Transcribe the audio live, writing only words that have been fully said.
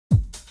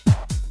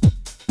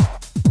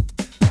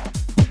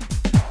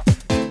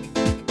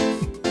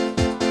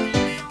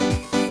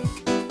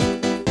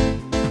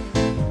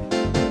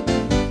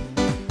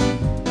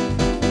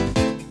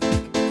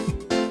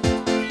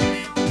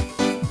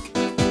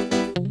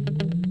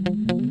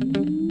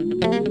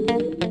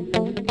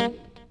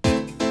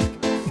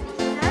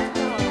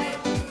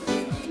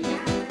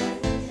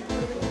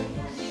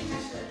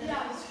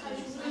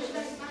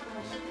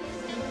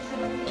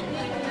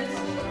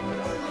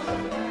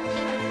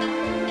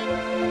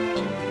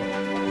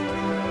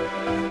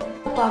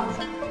Pablo.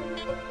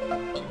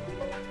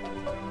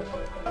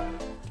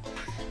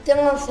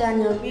 Tengo 11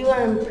 años, vivo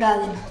en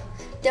Pradena.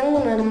 Tengo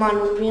un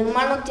hermano, mi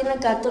hermano tiene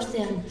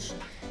 14 años.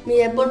 Mi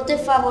deporte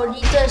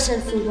favorito es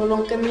el fútbol,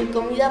 aunque mi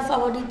comida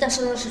favorita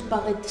son los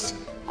espaguetis.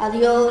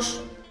 Adiós.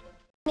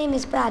 My name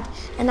is Brad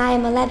and I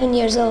am 11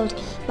 years old.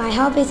 My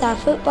hobbies are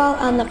football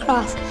and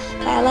lacrosse,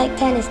 but I like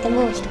tennis the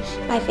most.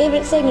 My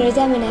favourite singer is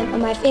Eminem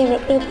and my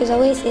favourite group is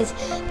Oasis,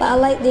 but I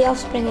like The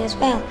Offspring as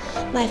well.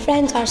 My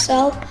friends are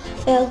Saul,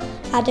 Phil,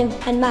 Adam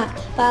and Matt,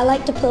 but I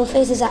like to pull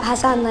faces at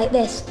Hassan like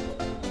this.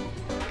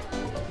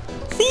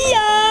 See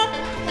ya!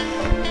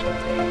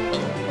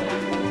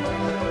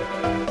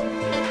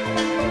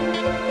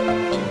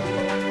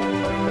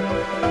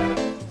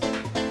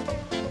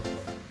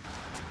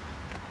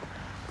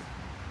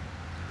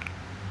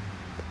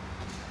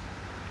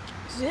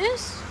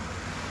 This?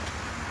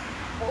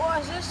 What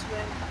was this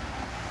one?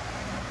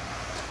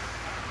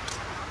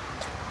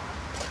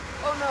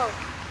 Oh no.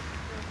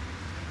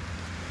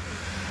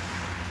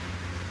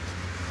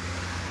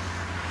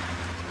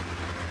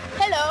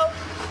 Hello.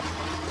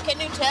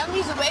 Can you tell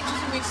me the way to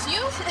the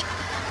museum?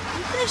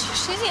 Ich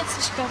verstehe sie jetzt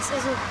nicht ganz.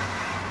 Also,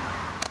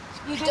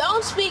 You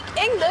don't speak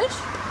English?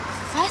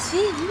 was?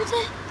 Wie bitte?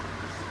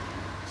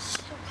 Ich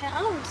habe keine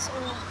Ahnung.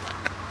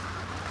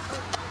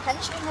 Kann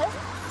ich Ihnen helfen?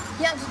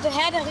 Ja, also der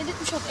Herr, der redet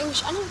mich auf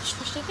Englisch an und ich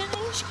verstehe kein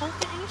Englisch, kann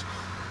kein Englisch.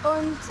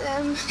 Und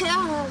ja,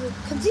 also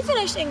können Sie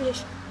vielleicht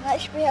Englisch? Ja,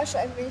 ich beherrsche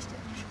ein wenig die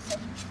englische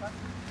Zeichensprache.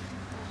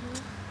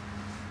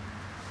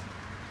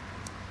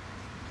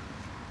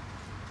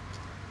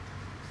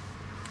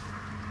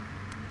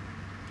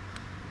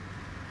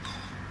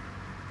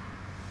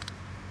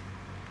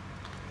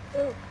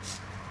 Oh.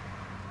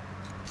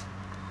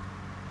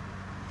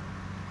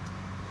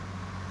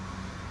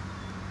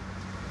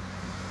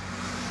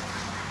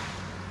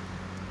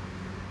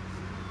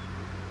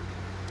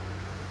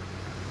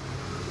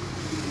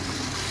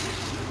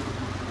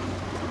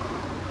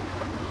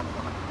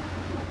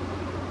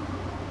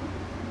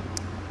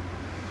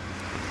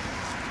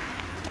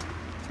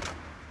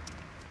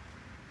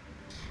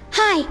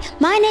 Hi,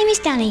 my name is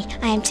Danny.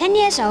 I am 10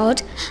 years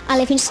old. I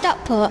live in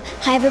Stockport.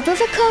 I have a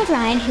brother called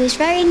Ryan who is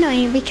very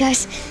annoying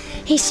because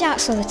he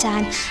shouts all the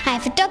time. I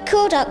have a dog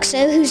called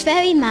Oxo who's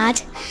very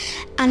mad.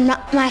 And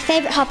my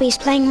favourite hobby is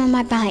playing on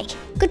my bike.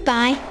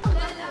 Goodbye.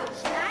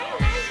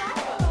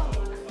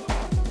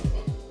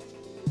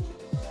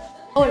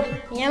 Hola,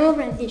 me llamo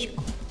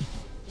Francisco.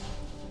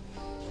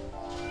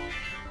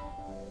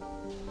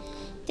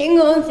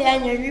 Tengo 11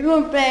 años, vivo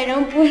en Pradera,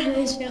 un pueblo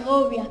de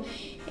Segovia.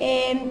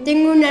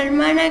 Tengo una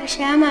hermana que se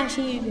llama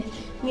Silvia.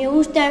 Me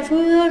gusta el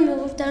fútbol, me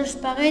gustan los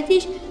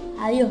espaguetis.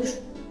 Adiós.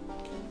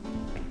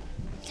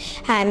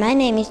 Hi, my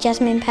name is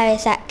Jasmine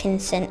Paris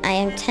Atkinson. I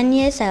am 10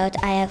 years old.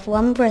 I have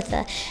one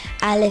brother.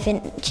 I live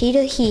in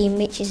Cheadle-Hulme,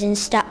 which is in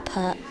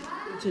Stockport.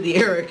 To the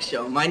Eric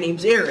Show. My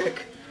name's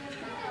Eric.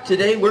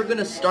 Today we're going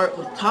to start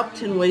with top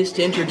 10 ways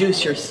to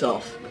introduce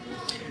yourself.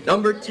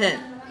 Number 10,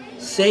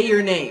 say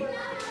your name.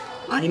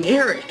 I'm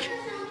Eric.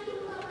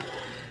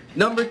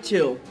 Number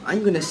 2,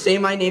 I'm going to say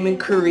my name in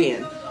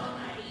Korean.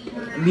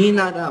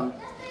 Minaram.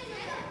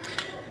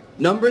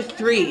 Number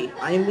 3,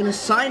 I am going to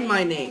sign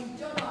my name.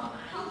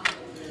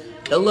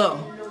 Hello,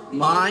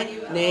 my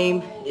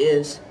name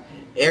is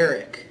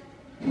Eric.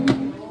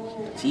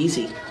 It's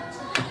easy.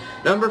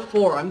 Number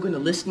 4, I'm going to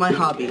list my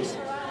hobbies.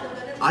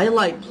 I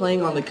like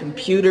playing on the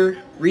computer,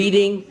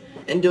 reading,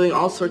 and doing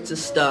all sorts of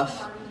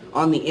stuff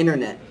on the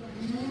internet.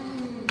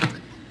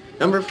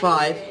 Number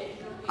 5,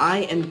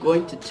 I am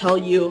going to tell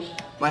you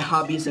my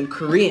hobbies in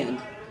Korean.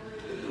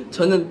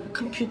 저는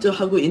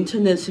컴퓨터하고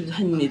인터넷을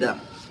합니다.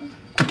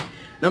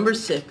 Number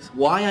 6,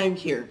 why I'm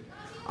here.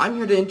 I'm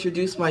here to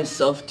introduce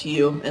myself to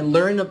you and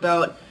learn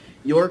about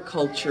your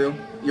culture,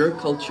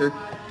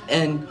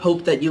 and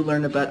hope that you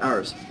learn about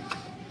ours.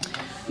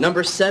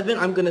 Number 7,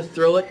 I'm going to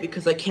throw it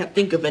because I can't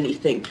think of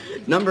anything.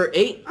 Number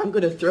 8, I'm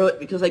going to throw it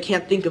because I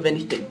can't think of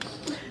anything.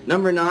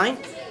 Number 9,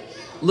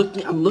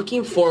 I'm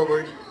looking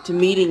forward to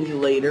meeting you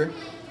later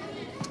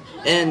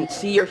and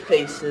see your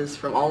faces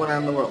from all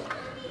around the world.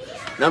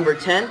 Number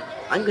 10,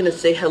 I'm going to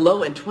say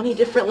hello in 20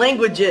 different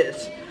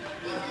languages.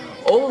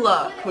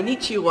 Hola,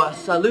 konnichiwa,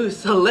 salut,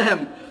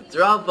 salem,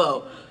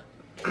 zdravo,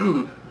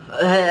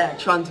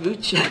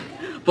 transvuchet,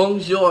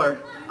 bonjour,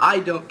 I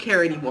don't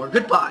care anymore,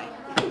 goodbye.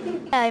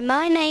 Hello,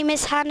 my name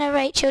is Hannah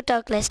Rachel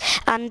Douglas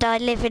and I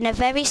live in a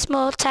very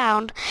small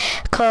town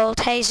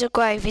called Hazel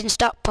Grove in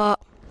Stockport.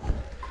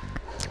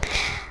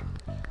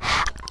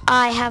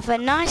 I have a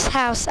nice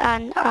house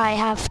and I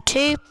have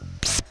 2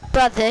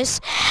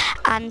 brothers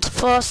and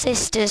 4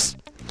 sisters.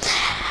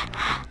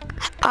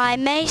 I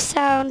may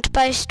sound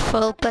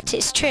boastful, but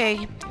it's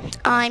true.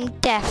 I'm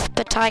deaf,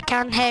 but I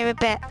can hear a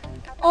bit.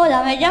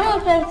 Hola, me llamo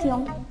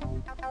Sergio.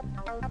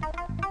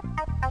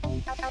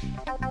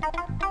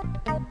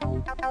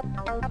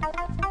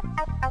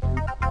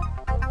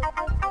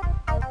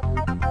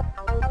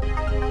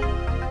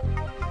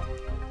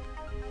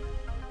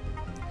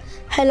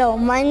 Hello,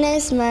 my name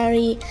is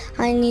Mary.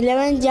 I'm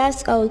 11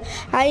 years old.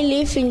 I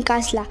live in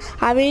Casla,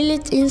 a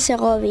village in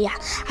Segovia.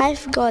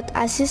 I've got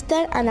a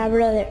sister and a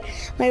brother.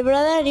 My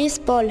brother is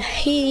Paul.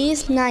 He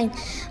is 9.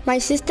 My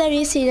sister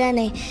is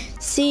Irene.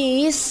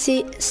 She is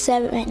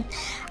 7.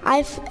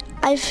 I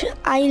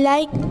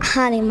like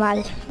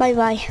animal. Bye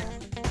bye.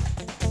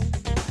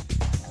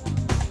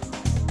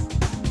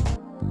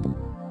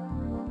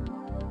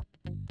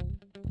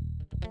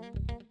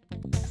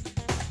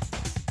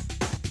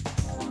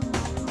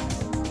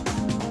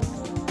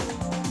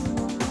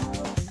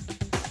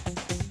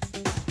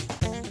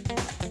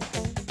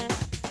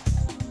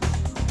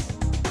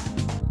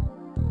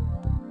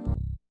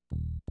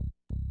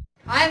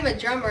 I'm a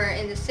drummer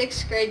in the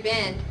 6th grade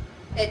band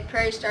at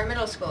Prairie Star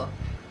Middle School.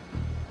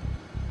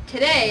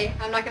 Today,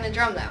 I'm not going to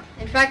drum though.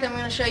 In fact, I'm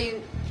going to show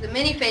you the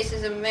many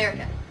faces of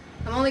America.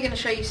 I'm only going to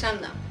show you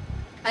some though.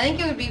 I think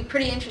it would be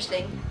pretty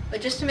interesting,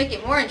 but just to make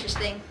it more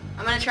interesting,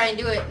 I'm going to try and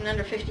do it in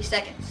under 50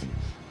 seconds.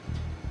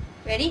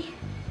 Ready?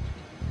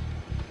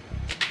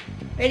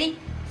 Ready,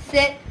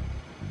 set,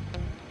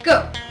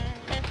 go!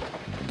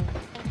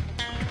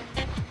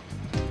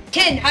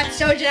 10 hot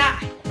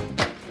soldier!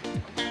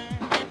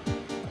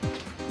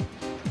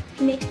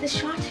 He makes this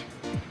shot,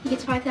 he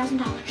gets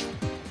 $5,000.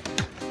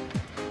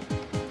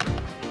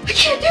 I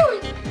can't do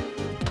it!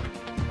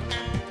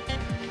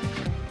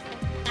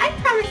 I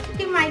promise to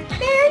do my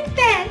very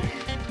best.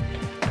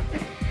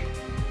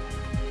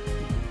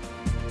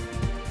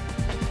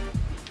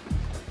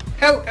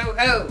 Ho, ho,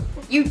 ho!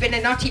 You've been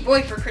a naughty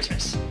boy for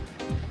Christmas.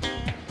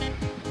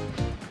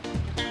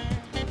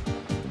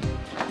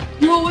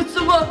 Yo, what's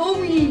up,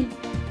 homie?